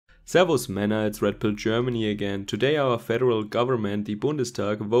Servus Männer, it's Red Pill Germany again. Today our federal government, the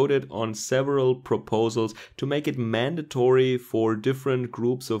Bundestag, voted on several proposals to make it mandatory for different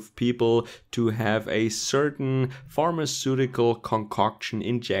groups of people to have a certain pharmaceutical concoction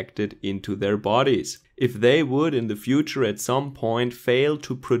injected into their bodies. If they would in the future at some point fail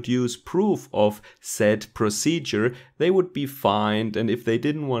to produce proof of said procedure, they would be fined, and if they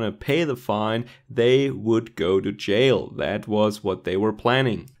didn't want to pay the fine, they would go to jail. That was what they were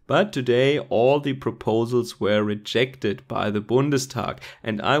planning. But today all the proposals were rejected by the Bundestag,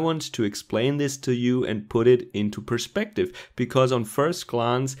 and I want to explain this to you and put it into perspective, because on first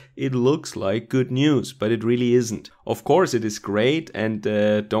glance it looks like good news, but it really isn't. Of course it is great, and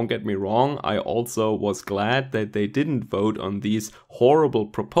don't get me wrong, I also was glad that they didn't vote on these horrible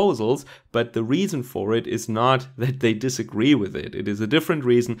proposals, but the reason for it is not that they disagree with it. It is a different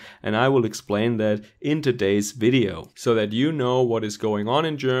reason, and I will explain that in today's video, so that you know what is going on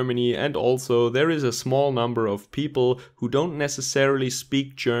in Germany. And also there is a small number of people who don't necessarily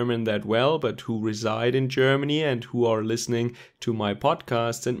speak German that well, but who reside in Germany and who are listening to my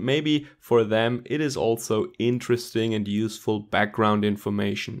podcasts, and maybe for them it is also interesting and useful background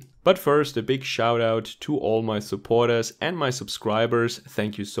information. But first, a big shout out to all my supporters and my subscribers.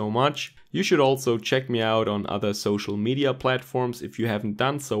 Thank you so much. You should also check me out on other social media platforms if you haven't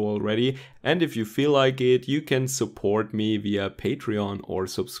done so already. And if you feel like it, you can support me via Patreon or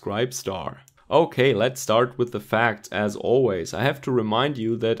Subscribestar. Okay, let's start with the facts. As always, I have to remind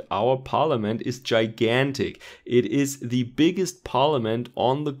you that our parliament is gigantic. It is the biggest parliament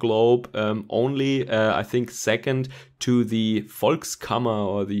on the globe, only I think second to the Volkskammer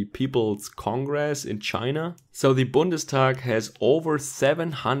or the People's Congress in China. So the Bundestag has over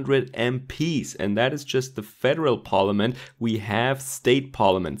 700 MPs, and that is just the federal parliament. We have state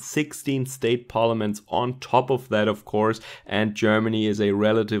parliaments, 16 state parliaments on top of that, of course, and Germany is a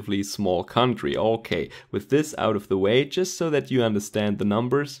relatively small country. Okay, with this out of the way, just so that you understand the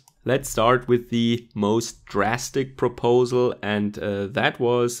numbers, let's start with the most drastic proposal, and that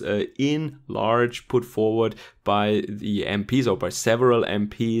was in large put forward by the MPs, or by several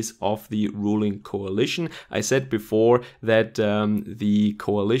MPs of the ruling coalition. I said before that the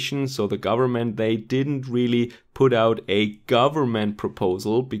coalition, so the government, they didn't really put out a government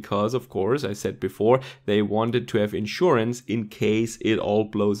proposal because, of course, I said before, they wanted to have insurance in case it all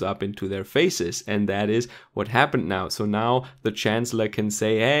blows up into their faces, and that is what happened now. So now the chancellor can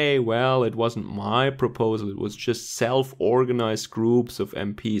say, hey, well, it wasn't my proposal, it was just self-organized groups of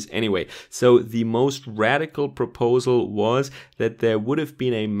MPs. Anyway, so the most radical proposal was that there would have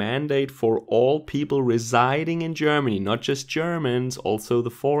been a mandate for all people residing in Germany, not just Germans, also the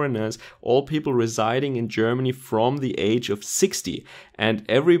foreigners, all people residing in Germany from the age of 60, and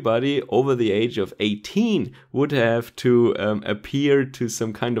everybody over the age of 18 would have to appear to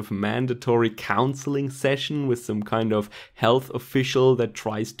some kind of mandatory counseling session with some kind of health official that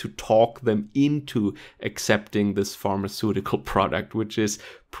tries to talk them into accepting this pharmaceutical product, which is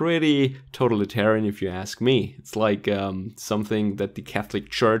pretty totalitarian if you ask me. It's like something that the Catholic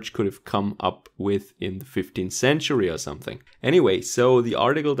Church could have come up with in the 15th century or something. Anyway, so the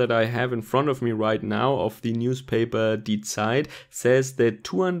article that I have in front of me right now of the newspaper Die Zeit says that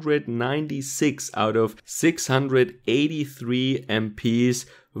 296 out of 683 MPs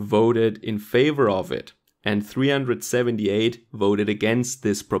voted in favor of it, and 378 voted against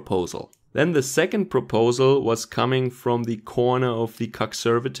this proposal. Then the second proposal was coming from the corner of the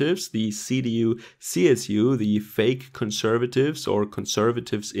conservatives, the CDU-CSU, the fake conservatives, or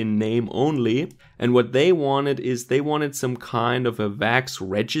conservatives in name only. And what they wanted is they wanted some kind of a Vaxx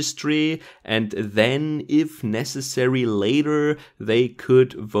registry, and then, if necessary later, they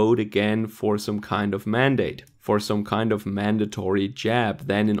could vote again for some kind of mandate, for some kind of mandatory jab,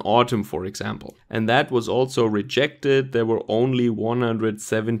 then in autumn, for example. And that was also rejected. There were only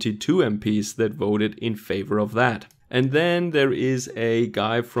 172 MPs that voted in favor of that. And then there is a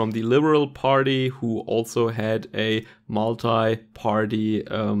guy from the Liberal Party who also had a multi-party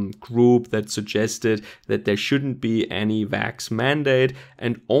group that suggested that there shouldn't be any Vaxx mandate,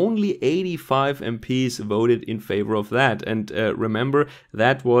 and only 85 MPs voted in favor of that. And remember,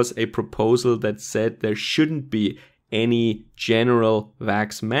 that was a proposal that said there shouldn't be any general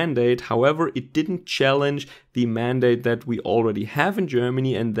Vaxx mandate. However, it didn't challenge the mandate that we already have in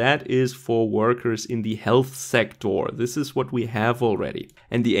Germany, and that is for workers in the health sector. This is what we have already.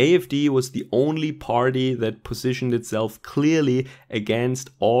 And the AfD was the only party that positioned itself clearly against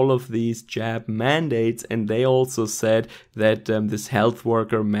all of these jab mandates, and they also said that this health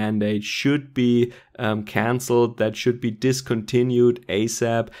worker mandate should be cancelled, that should be discontinued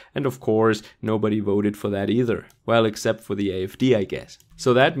ASAP, and of course nobody voted for that either. Well, except for the AfD, I guess.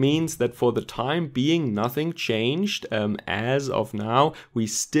 So that means that for the time being, nothing changed. As of now, we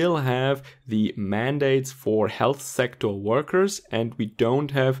still have the mandates for health sector workers, and we don't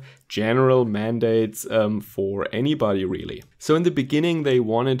have general mandates for anybody really. So in the beginning they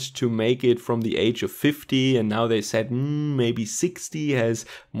wanted to make it from the age of 50, and now they said maybe 60 has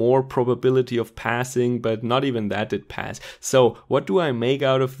more probability of passing, but not even that did pass. So what do I make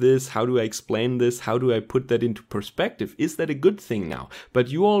out of this? How do I explain this? How do I put that into perspective? Is that a good thing now? But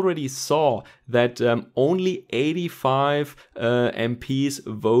you already saw that only 85 MPs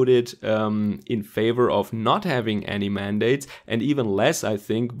voted in favor of not having any mandates, and even less, I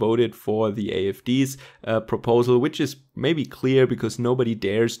think, voted for the AfD's proposal, which is maybe clear because nobody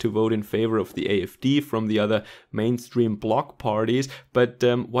dares to vote in favor of the AfD from the other mainstream bloc parties. But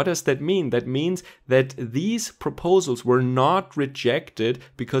what does that mean? That means that these proposals were not rejected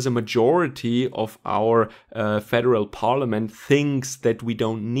because a majority of our federal parliament thinks that we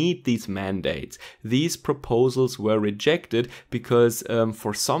don't need these mandates. These proposals were rejected because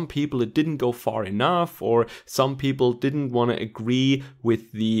for some people it didn't go far enough, or some people didn't want to agree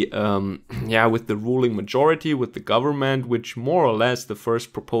with the with the ruling majority, with the government, which more or less the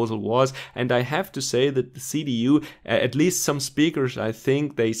first proposal was. And I have to say that the CDU, at least some speakers, I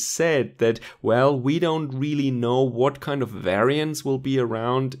think they said that, well, we don't really know what kind of variants will be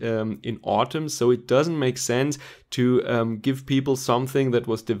around in autumn, so it doesn't make sense to give people something that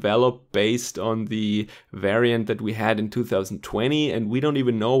was developed based on the variant that we had in 2020, and we don't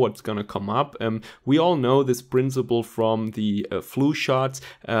even know what's going to come up. We all know this principle from the flu shots.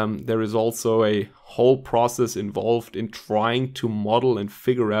 There is also a whole process involved in trying to model and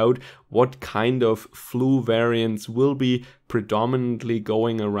figure out what kind of flu variants will be predominantly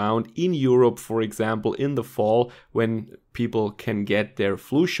going around in Europe, for example, in the fall when people can get their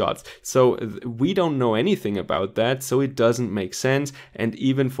flu shots. So we don't know anything about that, so it doesn't make sense. And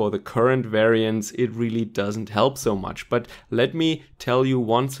even for the current variants, it really doesn't help so much. But let me tell you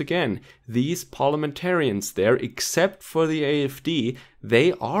once again, these parliamentarians there, except for the AfD,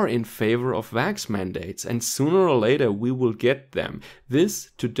 they are in favor of vax mandates, and sooner or later we will get them.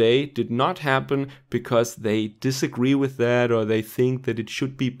 This today did not happen because they disagree with that, or they think that it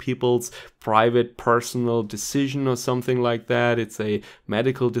should be people's private personal decision or something like that. It's a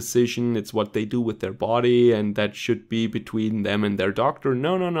medical decision, it's what they do with their body, and that should be between them and their doctor.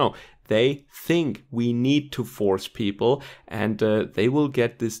 No. They think we need to force people, and they will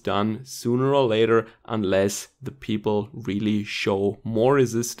get this done sooner or later unless the people really show more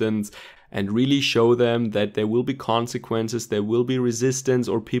resistance and really show them that there will be consequences, there will be resistance,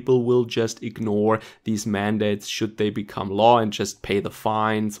 or people will just ignore these mandates should they become law and just pay the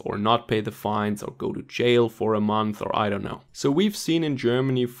fines or not pay the fines or go to jail for a month, or I don't know. So we've seen in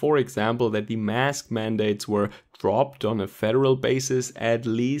Germany, for example, that the mask mandates were dropped on a federal basis, at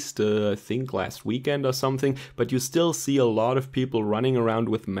least I think last weekend or something, but you still see a lot of people running around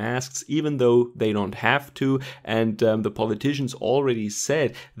with masks even though they don't have to. And the politicians already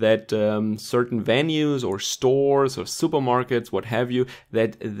said that certain venues or stores or supermarkets, what have you,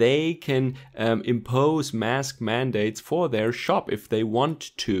 that they can impose mask mandates for their shop if they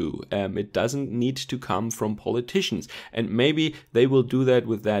want to. It doesn't need to come from politicians, and maybe they will do that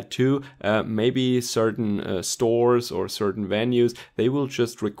with that too. Maybe certain stores or certain venues, they will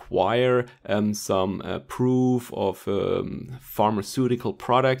just require some proof of pharmaceutical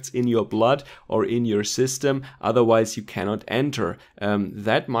products in your blood or in your system, otherwise you cannot enter.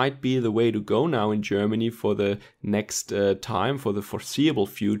 That might be the way to go now in Germany for the next time, for the foreseeable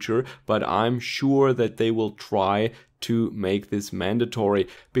future, but I'm sure that they will try to make this mandatory,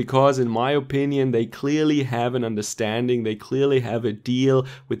 because in my opinion they clearly have an understanding, they clearly have a deal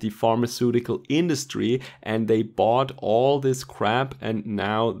with the pharmaceutical industry, and they bought all this crap and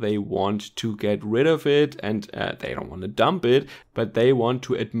now they want to get rid of it, and they don't want to dump it, but they want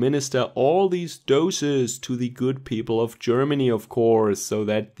to administer all these doses to the good people of Germany, of course, so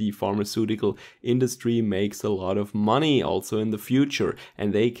that the pharmaceutical industry makes a lot of money also in the future,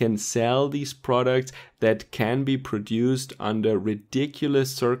 and they can sell these products that can be produced under ridiculous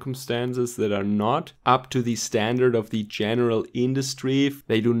circumstances that are not up to the standard of the general industry.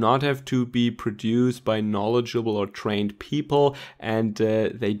 They do not have to be produced by knowledgeable or trained people, and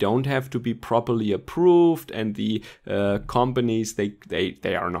they don't have to be properly approved, and the companies,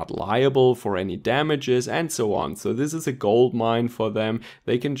 they are not liable for any damages, and so on. So this is a gold mine for them.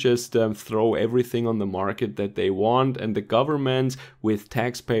 They can just throw everything on the market that they want, and the governments with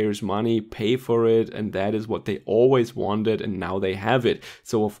taxpayers' money pay for it, and that is what they always always wanted, and now they have it.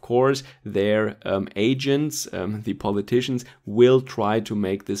 So of course their agents, the politicians, will try to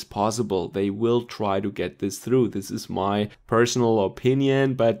make this possible. They will try to get this through. This is my personal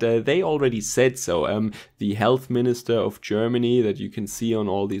opinion, but they already said so. The health minister of Germany that you can see on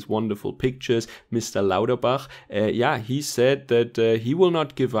all these wonderful pictures, Mr. Lauterbach, he said that he will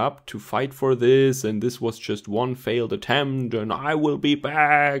not give up to fight for this, and this was just one failed attempt, and I will be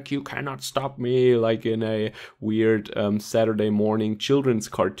back, you cannot stop me, like in a weird Saturday morning children's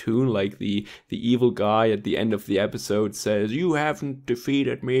cartoon, like the evil guy at the end of the episode says, you haven't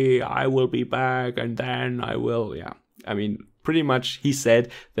defeated me, I will be back, and then I will, I mean, pretty much he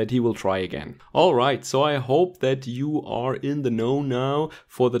said that he will try again. Alright, so I hope that you are in the know now.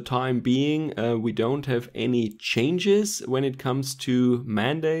 For the time being, we don't have any changes when it comes to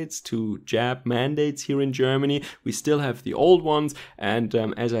mandates, to jab mandates here in Germany. We still have the old ones, and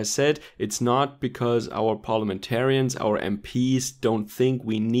as I said, it's not because our parliamentarians, our MPs don't think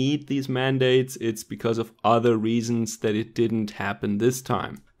we need these mandates, it's because of other reasons that it didn't happen this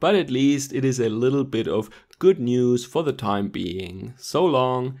time. But at least it is a little bit of good news for the time being. So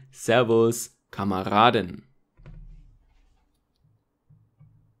long, Servus, Kameraden.